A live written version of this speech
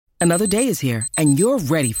Another day is here, and you're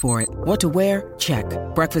ready for it. What to wear? Check.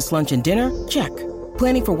 Breakfast, lunch, and dinner? Check.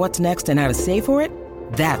 Planning for what's next and how to save for it?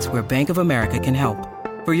 That's where Bank of America can help.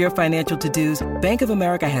 For your financial to-dos, Bank of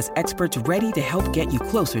America has experts ready to help get you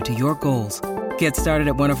closer to your goals. Get started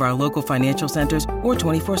at one of our local financial centers or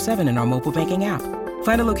 24/7 in our mobile banking app.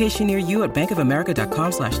 Find a location near you at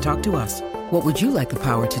bankofamerica.com/talktous. What would you like the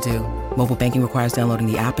power to do? Mobile banking requires downloading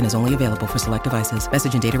the app and is only available for select devices.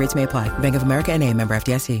 Message and data rates may apply. Bank of America N.A., member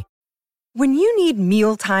FDIC. When you need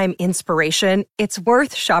mealtime inspiration, it's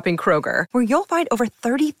worth shopping Kroger, where you'll find over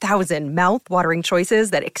 30,000 mouth-watering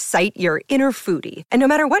choices that excite your inner foodie. And no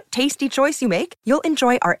matter what tasty choice you make, you'll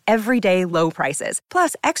enjoy our everyday low prices,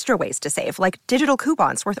 plus extra ways to save, like digital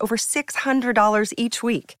coupons worth over $600 each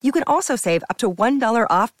week. You can also save up to $1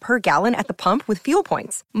 off per gallon at the pump with fuel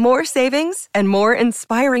points. More savings and more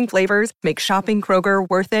inspiring flavors make shopping Kroger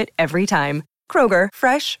worth it every time. Kroger,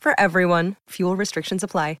 fresh for everyone. Fuel restrictions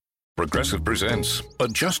apply. Progressive presents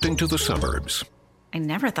Adjusting to the Suburbs. I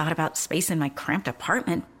never thought about space in my cramped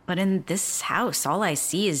apartment, but in this house, all I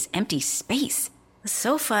see is empty space. The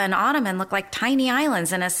sofa and ottoman look like tiny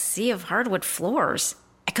islands in a sea of hardwood floors.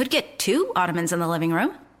 I could get 2 ottomans in the living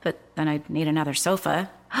room, but then I'd need another sofa.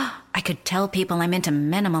 I could tell people I'm into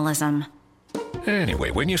minimalism. Anyway,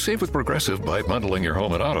 when you save with Progressive by bundling your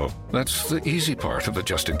home and auto, that's the easy part of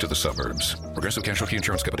adjusting to the suburbs. Progressive Casualty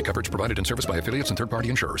Insurance Company. Coverage provided and serviced by affiliates and third-party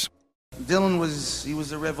insurers. Dylan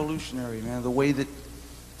was a revolutionary, man. The way that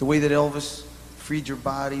Elvis freed your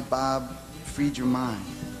body, Bob freed your mind.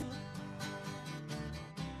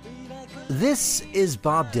 This is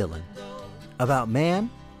Bob Dylan, about man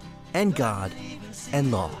and God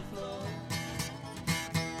and law.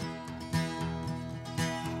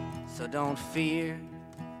 So don't fear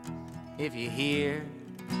if you hear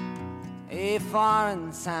a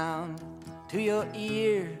foreign sound to your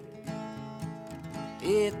ear.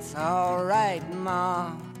 It's all right,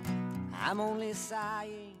 Ma. I'm only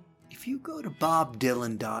sighing. If you go to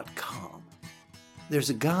bobdylan.com, there's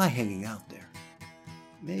a guy hanging out there.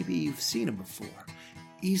 Maybe you've seen him before.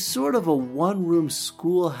 He's sort of a one-room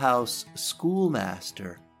schoolhouse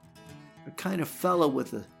schoolmaster, a kind of fellow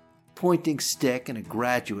with a pointing stick and a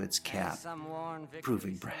graduate's cap,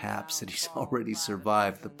 proving perhaps that he's already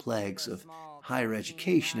survived the plagues of higher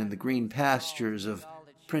education in the green pastures of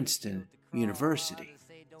Princeton University.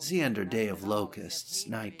 The Ender Day of Locusts,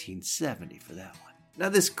 1970 for that one. Now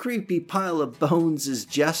this creepy pile of bones is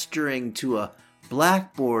gesturing to a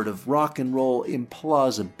blackboard of rock and roll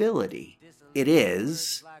implausibility. It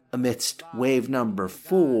is, amidst wave number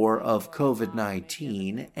 4 of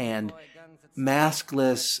COVID-19 and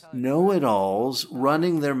maskless know-it-alls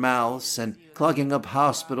running their mouths and clogging up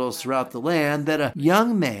hospitals throughout the land, that a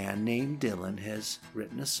young man named Dylan has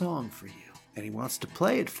written a song for you. And he wants to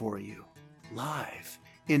play it for you, live,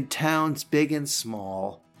 in towns big and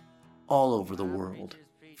small, all over the world,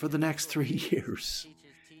 for the next 3 years.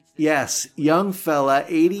 Yes, young fella,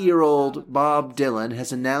 80-year-old Bob Dylan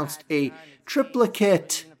has announced a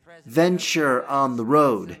triplicate venture on the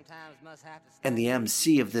road. And the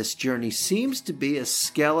MC of this journey seems to be a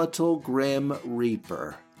skeletal Grim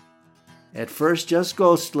Reaper. At first just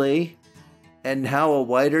ghostly, and now a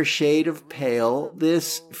whiter shade of pale,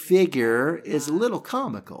 this figure is a little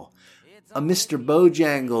comical. A Mr.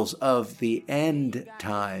 Bojangles of the end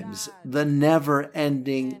times, the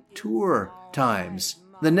never-ending tour times.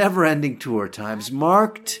 The never-ending tour times,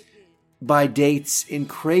 marked by dates in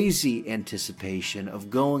crazy anticipation of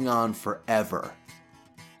going on forever,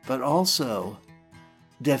 but also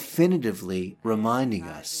definitively reminding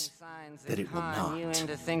us that it will not. You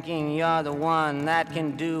into thinking you're the one that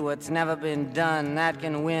can do what's never been done, that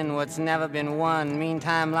can win what's never been won.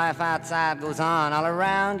 Meantime, life outside goes on all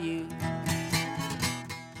around you.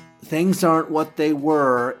 Things Aren't What They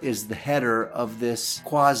Were is the header of this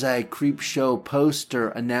quasi-creepshow poster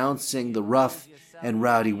announcing the Rough and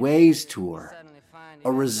Rowdy Ways tour,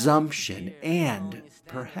 a resumption, and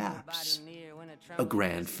perhaps a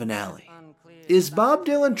grand finale. Is Bob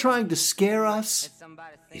Dylan trying to scare us?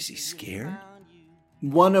 Is he scared?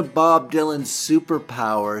 One of Bob Dylan's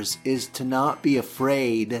superpowers is to not be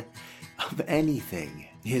afraid of anything.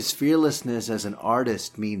 His fearlessness as an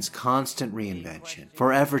artist means constant reinvention,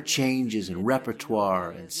 forever changes in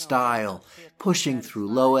repertoire and style, pushing through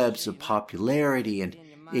low ebbs of popularity and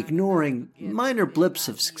ignoring minor blips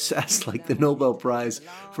of success like the Nobel Prize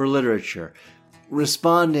for Literature,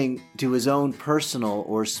 responding to his own personal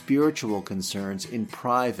or spiritual concerns in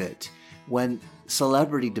private when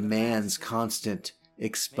celebrity demands constant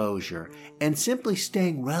exposure, and simply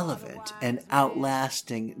staying relevant and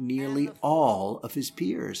outlasting nearly all of his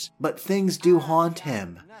peers. But things do haunt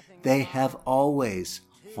him. They have always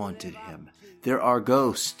haunted him. There are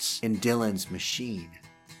ghosts in Dylan's machine.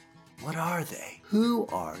 What are they? Who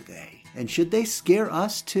are they? And should they scare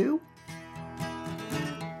us too?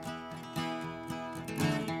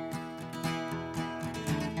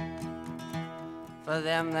 For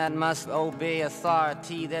them that must obey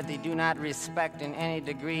authority that they do not respect in any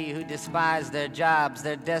degree, who despise their jobs,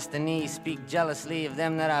 their destiny, speak jealously of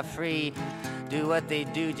them that are free, do what they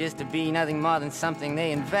do just to be nothing more than something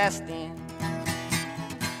they invest in.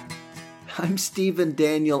 I'm Stephen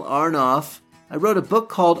Daniel Arnoff. I wrote a book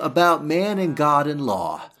called About Man and God and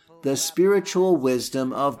Law, The Spiritual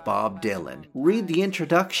Wisdom of Bob Dylan. Read the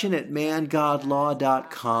introduction at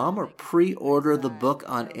mangodlaw.com or pre-order the book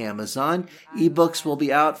on Amazon. Ebooks will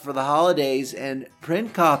be out for the holidays and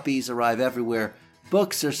print copies arrive everywhere.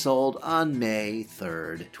 Books are sold on May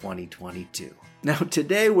 3rd, 2022. Now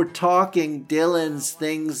today we're talking Dylan's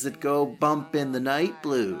Things That Go Bump in the Night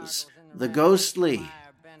blues, the ghostly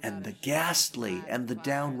and the ghastly and the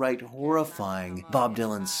downright horrifying Bob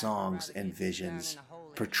Dylan's songs and visions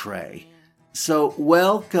portray. So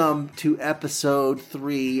welcome to episode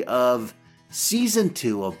 3 of season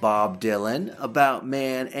 2 of Bob Dylan, About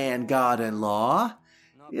Man and God and Law.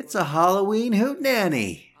 It's a Halloween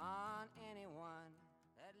hootenanny.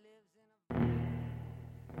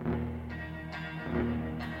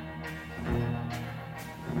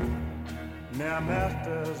 Now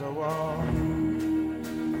masters of war,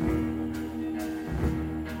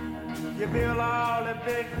 you build all the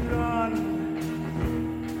big guns,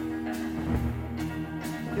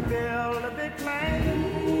 you build a big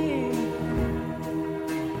plane,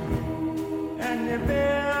 and you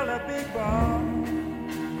build a big bomb.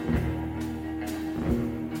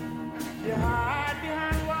 You hide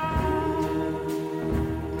behind walls,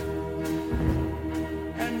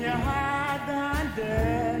 and you hide behind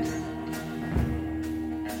desks.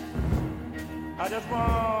 I just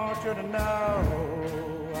want you to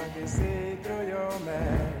know I can see through your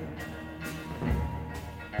mask.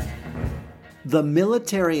 The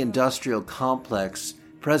military-industrial complex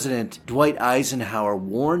President Dwight Eisenhower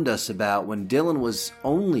warned us about when Dylan was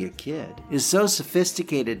only a kid is so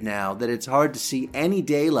sophisticated now that it's hard to see any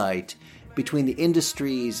daylight between the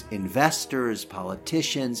industries, investors,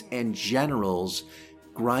 politicians, and generals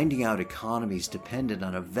grinding out economies dependent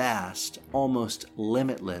on a vast, almost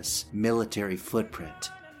limitless military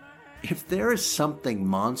footprint. If there is something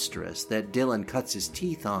monstrous that Dylan cuts his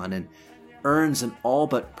teeth on and earns an all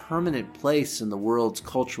but permanent place in the world's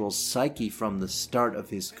cultural psyche from the start of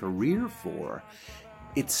his career for,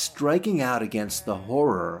 it's striking out against the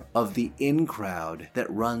horror of the in-crowd that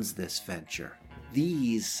runs this venture.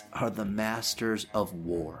 These are the masters of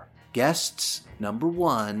war. Guests number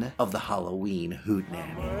 1 of the Halloween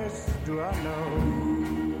hootenanny. What do I know?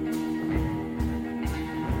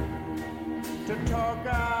 To talk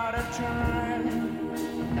out of turn.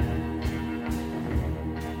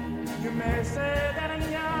 You may say that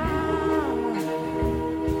I'm young.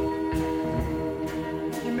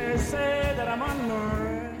 You may say that I'm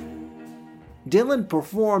unlearned. Dylan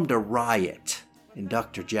performed a riot, in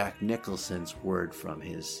Dr. Jack Nicholson's word from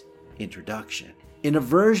his introduction, in a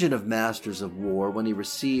version of Masters of War when he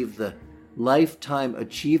received the Lifetime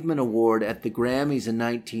Achievement Award at the Grammys in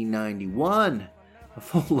 1991, a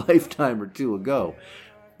full lifetime or two ago.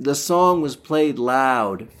 The song was played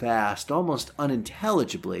loud, fast, almost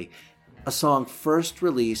unintelligibly, a song first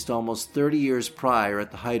released almost 30 years prior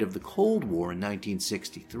at the height of the Cold War in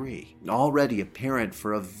 1963. Already apparent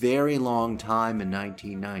for a very long time in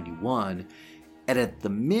 1991, and at the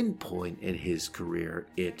midpoint in his career,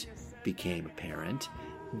 it became apparent,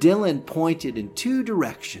 Dylan pointed in 2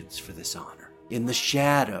 directions for this honor. In the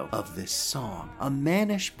shadow of this song, a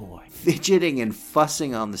mannish boy, fidgeting and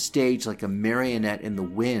fussing on the stage like a marionette in the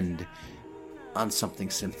wind, on something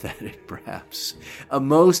synthetic perhaps. A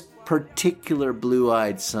most particular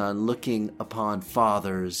blue-eyed son looking upon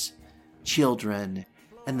fathers, children,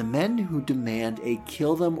 and the men who demand a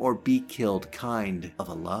kill them or be killed kind of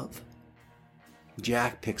a love.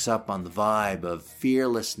 Jack picks up on the vibe of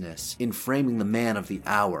fearlessness in framing the man of the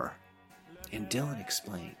hour, and Dylan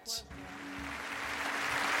explains.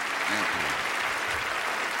 Thank you.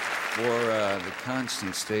 For the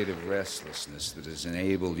constant state of restlessness that has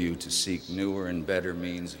enabled you to seek newer and better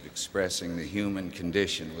means of expressing the human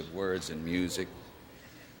condition with words and music.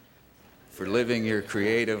 For living your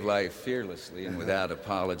creative life fearlessly and without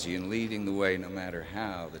apology and leading the way no matter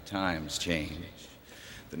how the times change.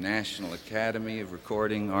 The National Academy of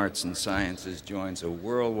Recording Arts and Sciences joins a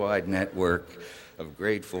worldwide network of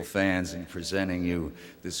grateful fans in presenting you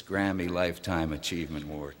this Grammy Lifetime Achievement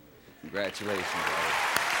Award. Congratulations, guys.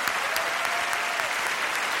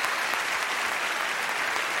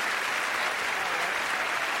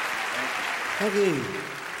 Okay.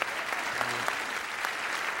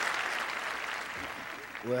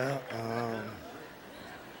 Well,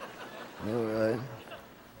 all right.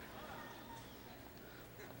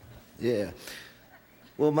 Yeah.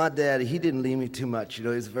 Well, my daddy, he didn't leave me too much. You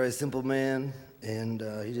know, he's a very simple man, and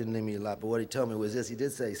he didn't leave me a lot. But what he told me was this. He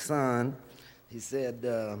did say, son, he said,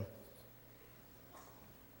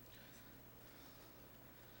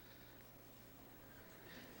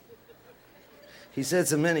 he said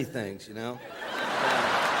so many things, you know.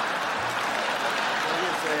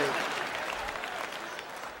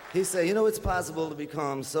 He said, you know, it's possible to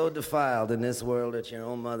become so defiled in this world that your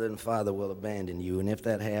own mother and father will abandon you. And if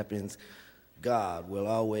that happens, God will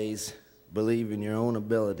always believe in your own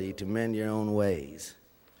ability to mend your own ways.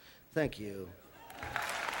 Thank you.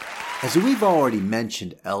 As we've already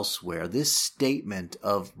mentioned elsewhere, this statement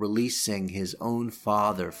of releasing his own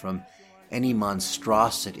father from any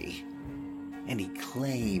monstrosity, any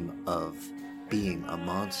claim of being a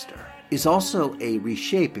monster, is also a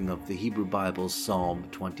reshaping of the Hebrew Bible's Psalm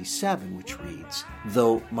 27, which reads,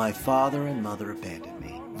 "Though my father and mother abandon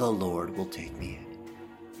me, the Lord will take me in."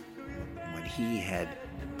 When he had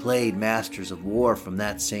played Masters of War from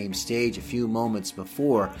that same stage a few moments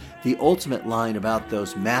before, the ultimate line about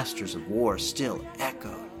those Masters of War still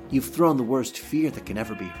echoed. You've thrown the worst fear that can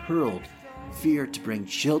ever be hurled, fear to bring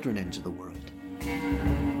children into the world.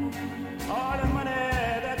 All the money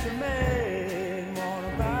that you made,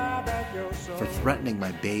 wanna buy back your soul. For threatening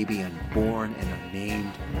my baby unborn and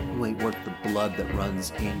unnamed, who ain't worth the blood that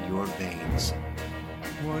runs in your veins.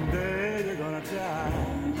 One day you're gonna die.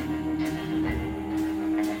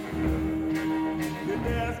 Your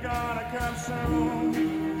death's gonna come soon.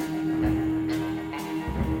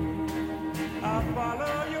 I'll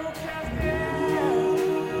follow your casket.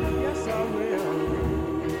 Yes, I will.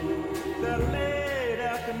 That late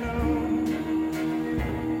afternoon.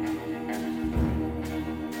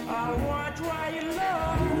 I'll watch while you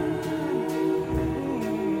love.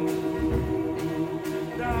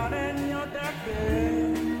 Down in your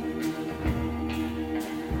deathbed.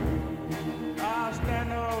 I'll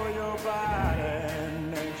stand over your body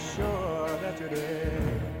and make sure that you're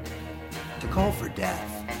dead. To call for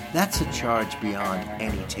death, that's a charge beyond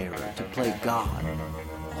any terror. To play God,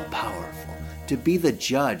 all-powerful. To be the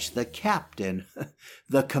judge, the captain,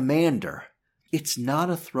 the commander. It's not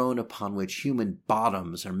a throne upon which human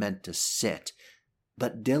bottoms are meant to sit,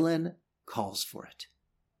 but Dylan calls for it.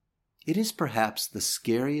 It is perhaps the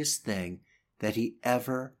scariest thing that he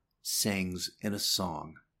ever sings in a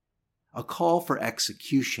song. A call for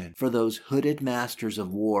execution for those hooded masters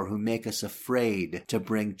of war who make us afraid to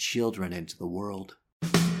bring children into the world.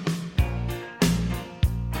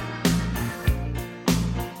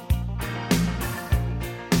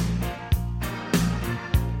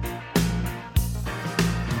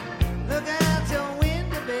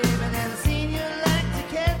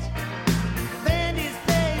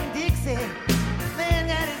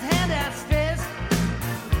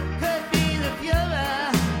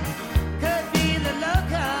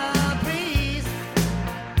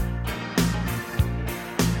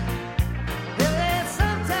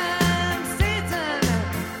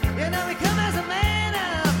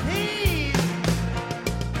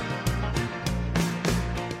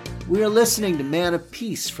 We are listening to Man of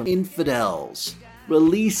Peace from Infidels.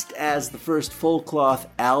 Released as the first full-cloth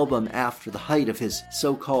album after the height of his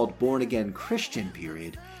so-called born-again Christian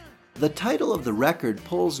period, the title of the record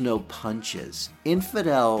pulls no punches.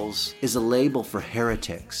 Infidels is a label for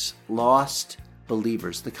heretics, lost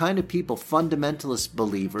believers, the kind of people fundamentalist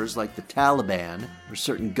believers like the Taliban or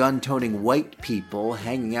certain gun-toting white people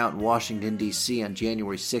hanging out in Washington, D.C. on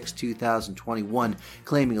January 6, 2021,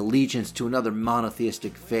 claiming allegiance to another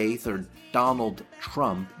monotheistic faith, or Donald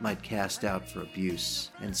Trump might cast out for abuse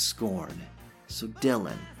and scorn. So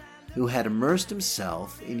Dylan, who had immersed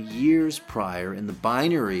himself in years prior in the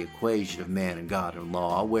binary equation of man and God and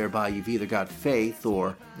law, whereby you've either got faith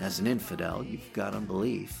or, as an infidel, you've got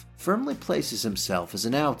unbelief, firmly places himself as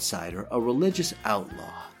an outsider, a religious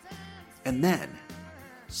outlaw. And then,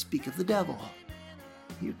 speak of the devil,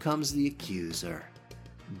 here comes the accuser,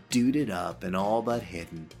 duded up and all but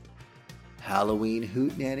hidden. Halloween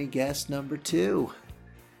hootenanny guest number 2,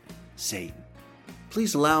 Satan.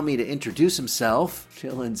 Please allow me to introduce himself,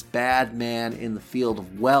 Dylan's bad man in the field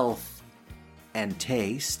of wealth and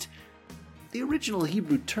taste. The original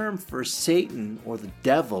Hebrew term for Satan, or the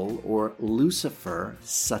devil, or Lucifer,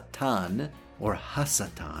 Satan, or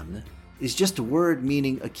Hasatan, is just a word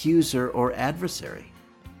meaning accuser or adversary.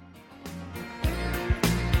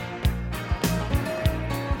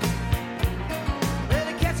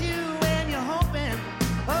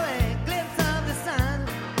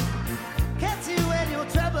 Catch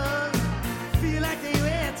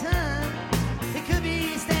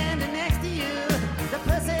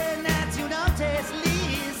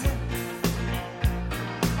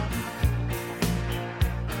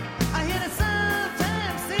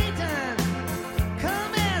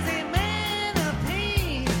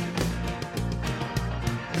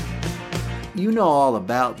You know all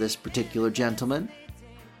about this particular gentleman,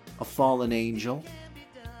 a fallen angel,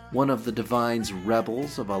 one of the divine's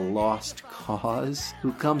rebels of a lost cause,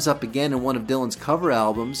 who comes up again in one of Dylan's cover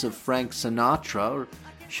albums of Frank Sinatra, or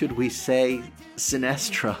should we say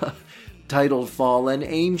Sinestra, titled Fallen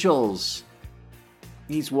Angels.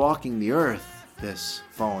 He's walking the earth, this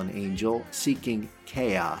fallen angel, seeking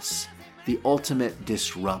chaos, the ultimate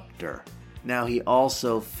disruptor. Now, he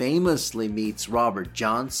also famously meets Robert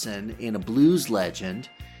Johnson in A Blues Legend,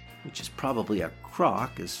 which is probably a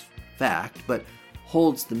crock as fact, but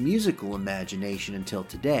holds the musical imagination until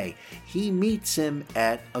today. He meets him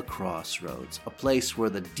at a crossroads, a place where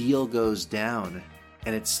the deal goes down,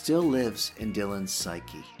 and it still lives in Dylan's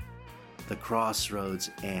psyche. The crossroads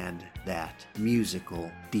and that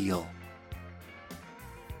musical deal.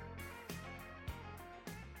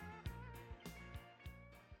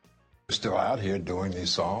 You're still out here doing these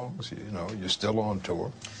songs, you know, you're still on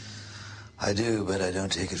tour. I do, but I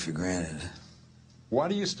don't take it for granted. Why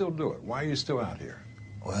do you still do it? Why are you still out here?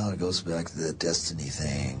 Well, it goes back to the destiny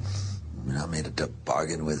thing. You know, I made a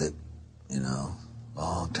bargain with it, you know, a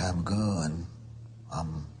long time ago, and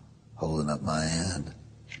I'm holding up my end.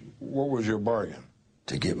 What was your bargain?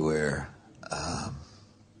 To get where I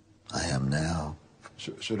am now.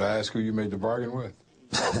 Should I ask who you made the bargain with?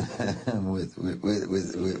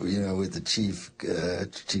 with the chief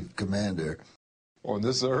commander. On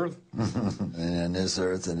this earth? And on this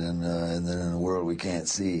earth, and then in a world we can't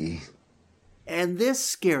see. And this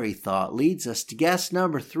scary thought leads us to guest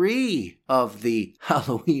number 3 of the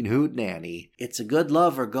Halloween Hootenanny. It's a Good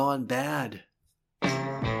Lover Gone Bad.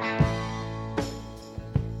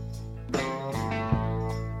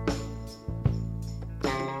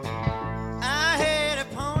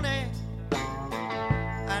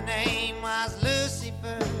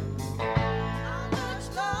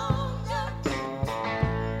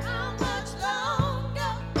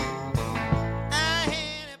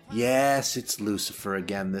 Yes, it's Lucifer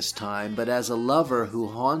again this time, but as a lover who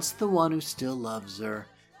haunts the one who still loves her,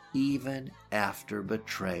 even after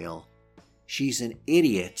betrayal. She's an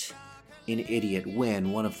idiot in Idiot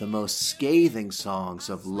Win, one of the most scathing songs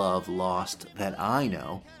of love lost that I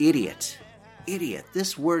know. Idiot. Idiot.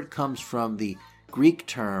 This word comes from the Greek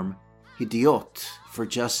term idiot, for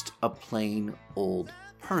just a plain old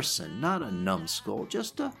person, not a numbskull,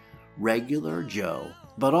 just a regular Joe.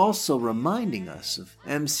 But also reminding us of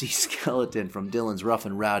MC Skeleton from Dylan's Rough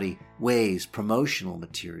and Rowdy Ways promotional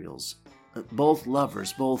materials. Both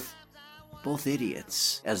lovers, both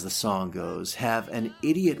idiots, as the song goes, have an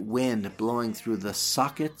idiot wind blowing through the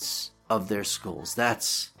sockets of their skulls.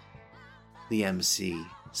 That's the MC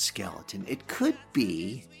Skeleton. It could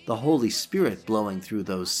be the Holy Spirit blowing through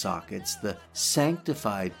those sockets, the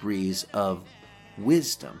sanctified breeze of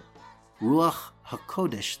wisdom. Ruach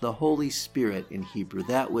HaKodesh, the Holy Spirit in Hebrew,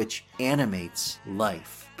 that which animates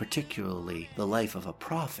life, particularly the life of a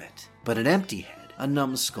prophet. But an empty head, a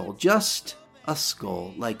numbskull, just a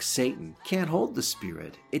skull like Satan, can't hold the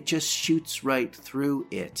Spirit. It just shoots right through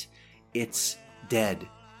it. It's dead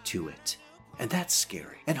to it. And that's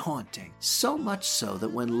scary and haunting. So much so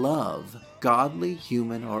that when love, godly,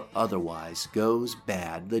 human, or otherwise, goes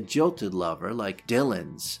bad, the jilted lover, like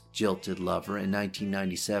Dylan's jilted lover in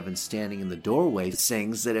 1997 standing in the doorway,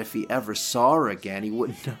 sings that if he ever saw her again, he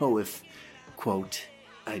wouldn't know if, quote,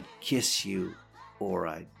 I'd kiss you or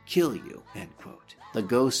I'd kill you, end quote. The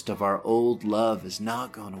ghost of our old love is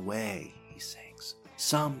not gone away, he sings.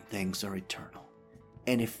 Some things are eternal.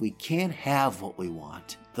 And if we can't have what we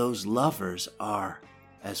want, those lovers are,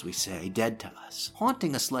 as we say, dead to us,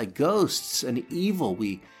 haunting us like ghosts, an evil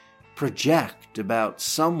we project about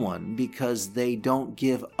someone because they don't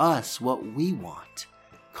give us what we want,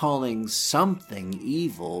 calling something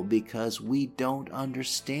evil because we don't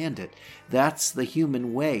understand it. That's the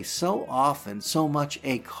human way, so often, so much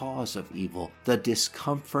a cause of evil, the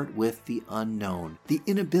discomfort with the unknown, the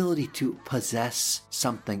inability to possess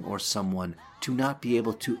something or someone, to not be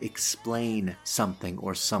able to explain something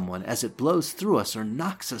or someone as it blows through us or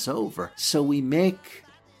knocks us over. So we make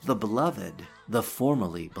the beloved, the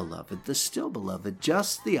formerly beloved, the still beloved,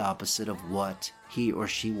 just the opposite of what he or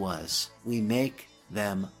she was. We make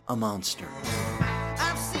them a monster.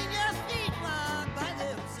 I've seen your feet run by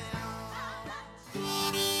themselves.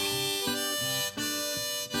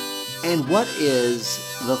 And what is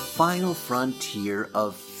the final frontier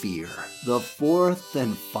of fear? The fourth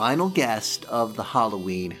and final guest of the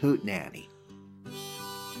Halloween Hootenanny.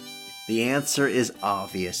 The answer is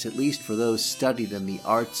obvious, at least for those studied in the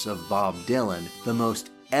arts of Bob Dylan, the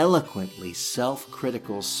most eloquently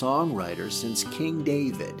self-critical songwriter since King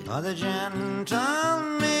David. Other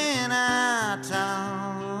gentlemen are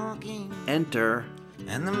talking Enter.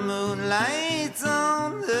 And the moonlight's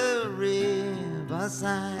on the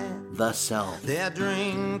riverside. The Self. They're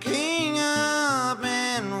drinking up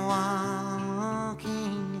and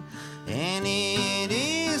walking, and it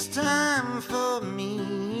is time for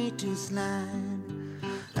me to slide.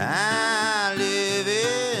 I live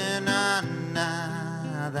in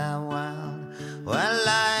another world where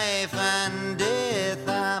life and death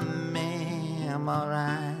are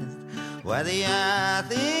memorized, where the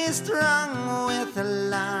earth is strung with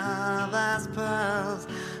lover's pearls,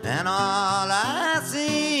 and all I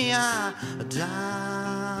see are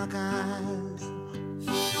dark eyes.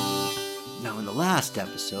 Now, in the last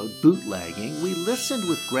episode, Bootlegging, we listened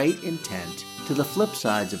with great intent to the flip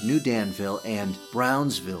sides of New Danville and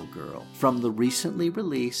Brownsville Girl from the recently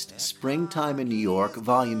released Springtime in New York,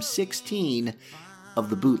 Volume 16 of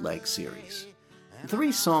the Bootleg series.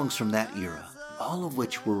 3 songs from that era, all of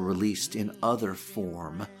which were released in other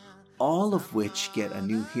form, all of which get a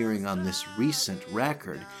new hearing on this recent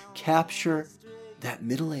record, capture that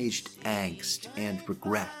middle-aged angst and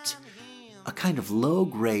regret, a kind of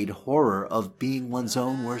low-grade horror of being one's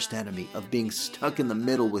own worst enemy, of being stuck in the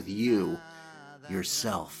middle with you,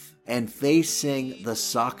 yourself, and facing the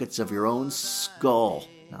sockets of your own skull.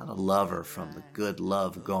 Not a lover from the good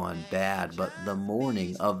love gone bad, but the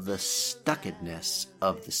mourning of the stuckedness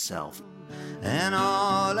of the self. And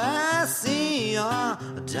all I see are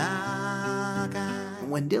dark eyes.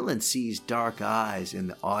 When Dylan sees dark eyes in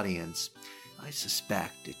the audience, I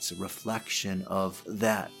suspect it's a reflection of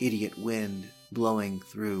that idiot wind blowing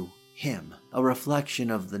through him, a reflection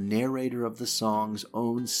of the narrator of the song's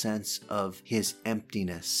own sense of his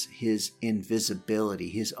emptiness, his invisibility,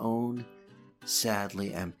 his own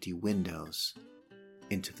sadly empty windows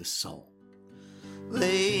into the soul.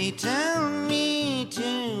 They tell me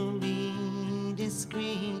to be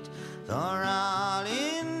discreet for all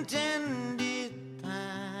intended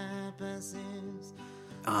purposes.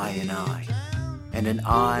 I and I, and an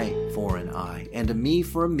I for an I, and a me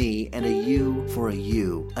for a me, and a you for a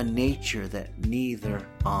you, a nature that neither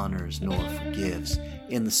honors nor forgives,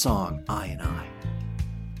 in the song I and I.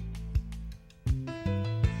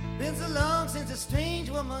 Been so long since a strange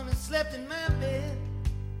woman has slept in my bed.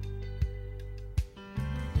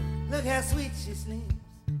 Look how sweet she sleeps,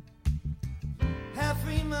 how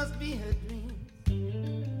free must be her dreams.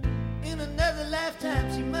 In another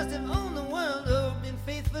lifetime she must have owned the world, or been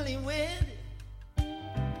faithfully wed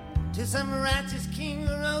to some righteous king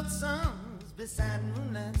who wrote songs beside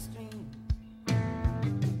moonlight stream.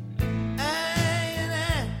 I and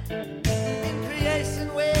I, in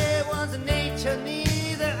creation where one's nature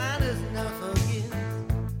neither honors nor forgives.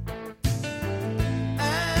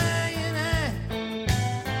 I and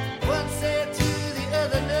I, one said to the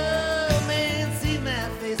other, no man see my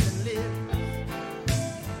face and live.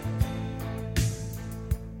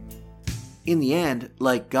 In the end,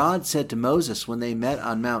 like God said to Moses when they met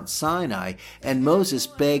on Mount Sinai, and Moses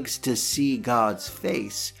begs to see God's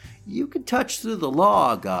face, you can touch through the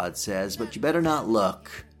law, God says, but you better not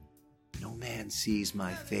look. No man sees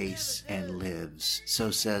my face and lives.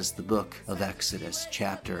 So says the book of Exodus,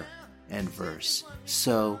 chapter and verse.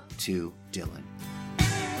 So too Dylan.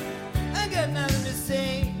 I got nothing to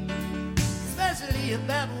say, especially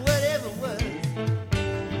about whatever was.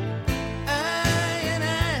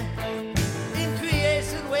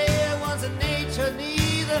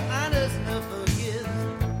 Neither honors nor forgives.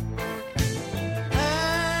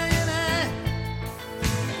 I and I,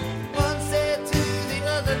 one said to the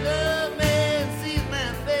other, no man sees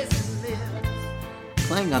my face and lives.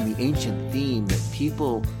 Playing on the ancient theme that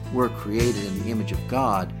people were created in the image of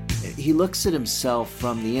God, he looks at himself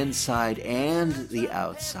from the inside and the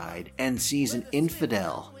outside and sees an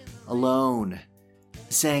infidel alone,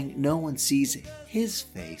 saying no one sees his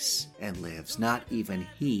face and lives, not even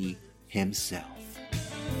he himself.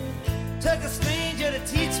 Took a stranger to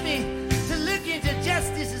teach me to look into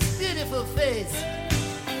justice's beautiful face,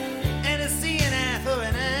 and to see an eye for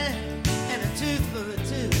an eye and a tooth for a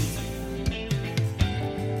tooth.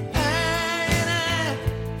 I and I,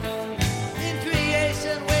 in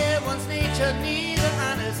creation where one's nature neither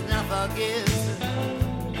honors nor forgives.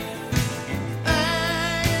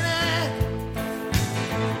 I and I,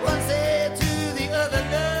 one said to the other,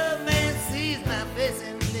 no man sees my face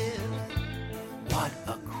and lives. What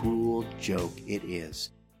a cruel joke it is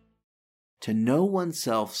to know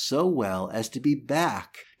oneself so well as to be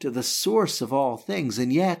back to the source of all things,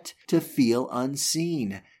 and yet to feel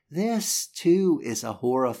unseen. This, too, is a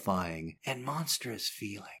horrifying and monstrous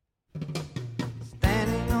feeling.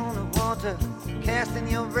 Standing on the water, casting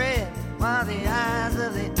your bread, while the eyes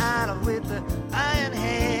of the idol with the iron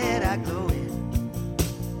head are glowing.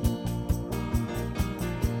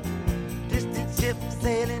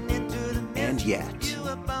 sailing into the mist. And yet,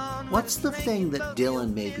 what's the thing that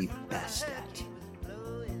Dylan may be best at?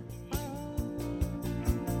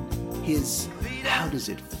 His how does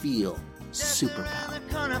it feel superpower.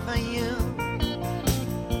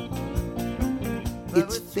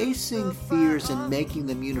 It's facing fears and making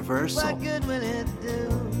them universal. What good will it do?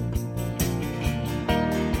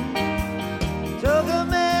 Took a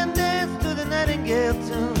man dance to the nightingale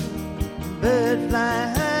tune. Bird fly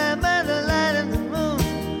high by the light of the moon.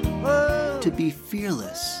 Oh. To be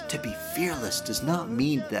fearless does not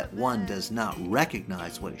mean that one does not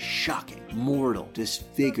recognize what is shocking, mortal,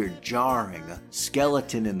 disfigured, jarring, a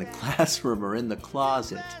skeleton in the classroom or in the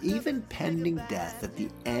closet, even pending death at the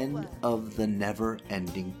end of the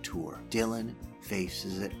never-ending tour. Dylan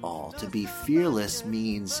faces it all. To be fearless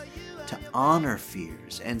means to honor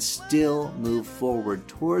fears and still move forward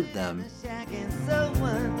toward them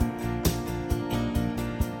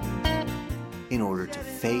in order to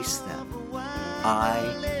face them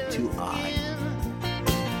eye to eye.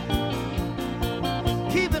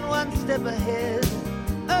 Keeping one step ahead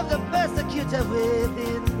of the persecutor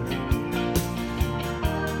within.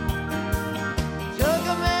 Took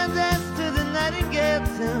a man dance to the nightingale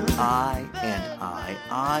tune. I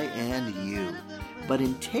and you. But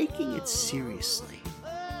in taking it seriously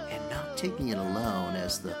and not taking it alone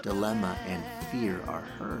as the dilemma and fear are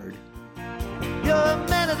heard. You're a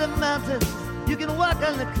man of the mountains. You can walk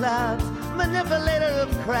on the clouds, manipulator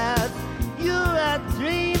of crowds. You're a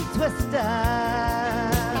dream twister.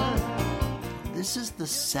 This is the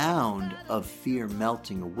sound of fear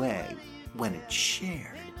melting away when it's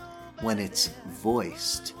shared, when it's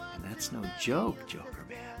voiced. And that's no joke, Joker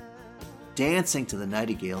Man. Dancing to the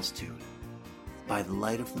nightingale's tune, by the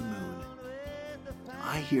light of the moon,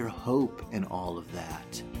 I hear hope in all of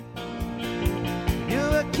that.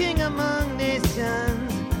 You're a king among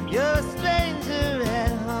nations. You're a stranger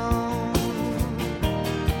at home.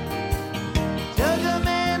 Took a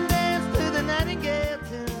man dance to the nightingale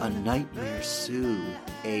tune. A nightmare soothe,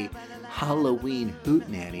 a Halloween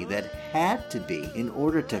hootenanny that had to be in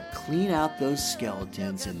order to clean out those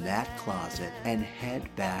skeletons in that closet and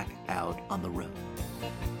head back out on the road.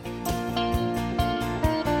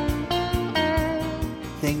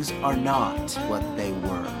 Things are not what they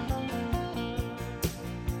were.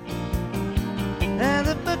 And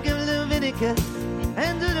the book of Leviticus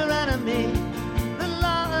and Deuteronomy, the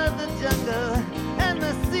law of the jungle and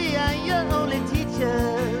the sea are your only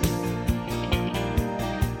teachers.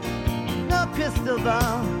 No crystal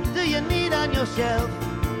ball do you need on your shelf.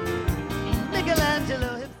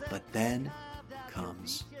 Michelangelo himself. But then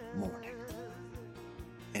comes morning.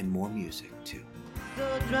 And more music too.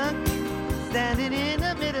 So drunk, standing in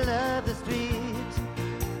the middle of the street.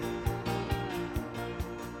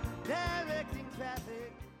 Directing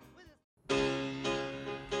traffic.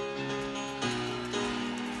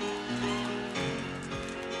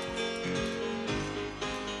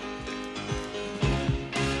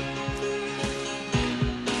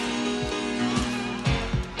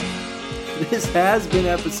 This has been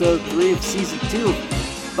episode 3 of season 2 of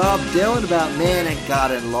Bob Dylan about man and God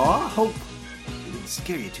and law. Hope it didn't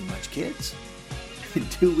scare you too much, kids. In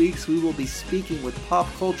 2 weeks, we will be speaking with pop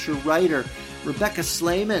culture writer Rebecca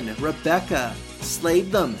Slayman. Rebecca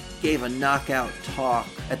slayed them, gave a knockout talk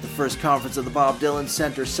at the first conference of the Bob Dylan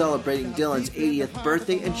Center celebrating Dylan's 80th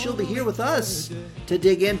birthday, and she'll be here with us to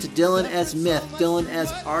dig into Dylan as myth, Dylan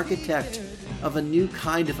as architect of a new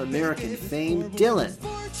kind of American fame, Dylan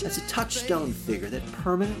as a touchstone figure that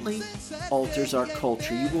permanently alters our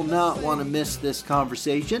culture. You will not want to miss this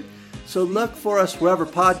conversation, so look for us wherever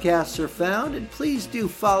podcasts are found, and please do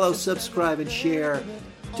follow, subscribe, and share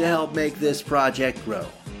to help make this project grow.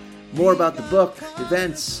 More about the book,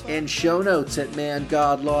 events, and show notes at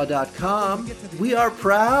mangodlaw.com. We are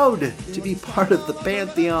proud to be part of the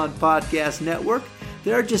Pantheon Podcast Network.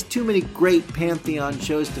 There are just too many great Pantheon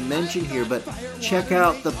shows to mention here, but check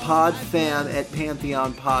out the Pod Fam at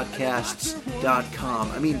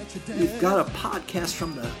pantheonpodcasts.com. I mean, we've got a podcast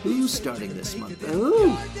from The Who starting this month.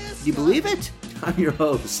 Ooh, do you believe it? I'm your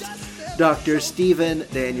host, Dr. Stephen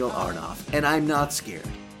Daniel Arnoff, and I'm not scared.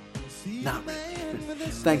 Not really.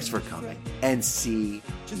 Thanks for coming, and see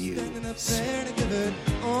you soon.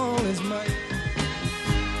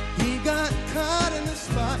 He got caught in the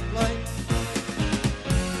spotlight.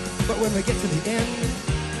 But when we get to the end,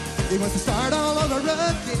 he wants to start all over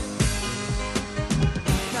again.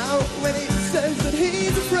 Now when he says that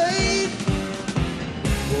he's afraid,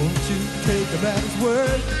 won't you take him at his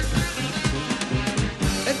word?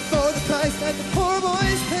 And for the price that the poor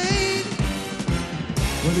boy's paid,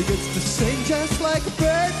 well, he gets to sing just like a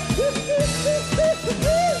bird.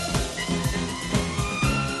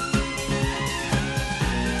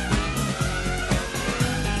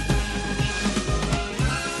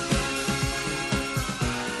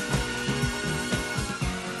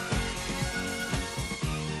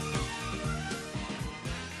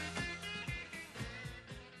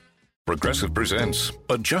 Progressive presents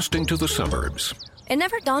Adjusting to the Suburbs. It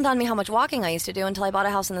never dawned on me how much walking I used to do until I bought a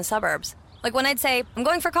house in the suburbs. Like when I'd say, I'm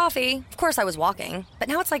going for coffee, of course I was walking, but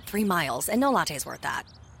now it's like 3 miles and no latte's worth that.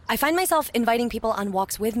 I find myself inviting people on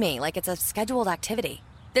walks with me like it's a scheduled activity.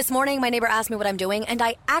 This morning, my neighbor asked me what I'm doing, and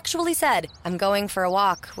I actually said, I'm going for a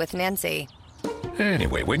walk with Nancy.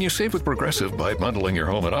 Anyway, when you save with Progressive by bundling your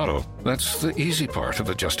home and auto, that's the easy part of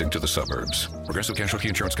adjusting to the suburbs. Progressive Casualty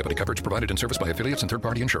Insurance Company, coverage provided and serviced by affiliates and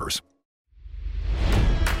third-party insurers.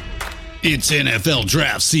 It's NFL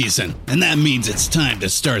draft season, and that means it's time to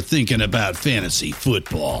start thinking about fantasy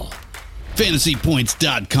football.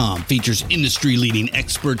 FantasyPoints.com features industry-leading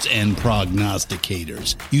experts and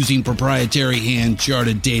prognosticators using proprietary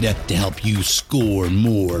hand-charted data to help you score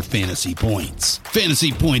more fantasy points.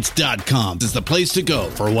 FantasyPoints.com is the place to go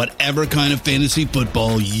for whatever kind of fantasy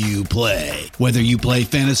football you play. Whether you play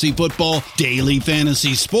fantasy football, daily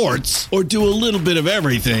fantasy sports, or do a little bit of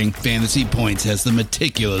everything, Fantasy Points has the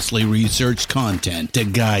meticulously researched content to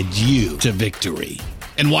guide you to victory.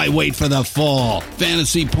 And why wait for the fall?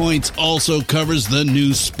 Fantasy Points also covers the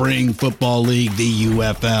new spring football league, the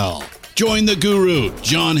UFL. Join the guru,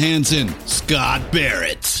 John Hansen, Scott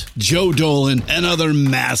Barrett, Joe Dolan, and other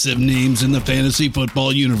massive names in the fantasy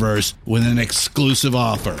football universe with an exclusive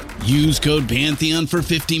offer. Use code Pantheon for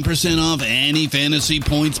 15% off any Fantasy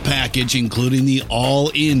Points package, including the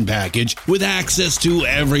all-in package, with access to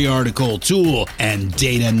every article, tool, and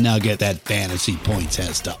data nugget that Fantasy Points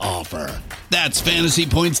has to offer. That's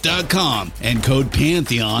FantasyPoints.com and code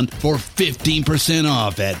Pantheon for 15%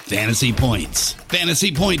 off at Fantasy Points.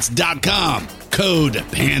 FantasyPoints.com, code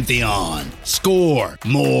Pantheon. Score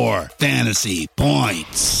more fantasy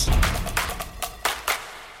points.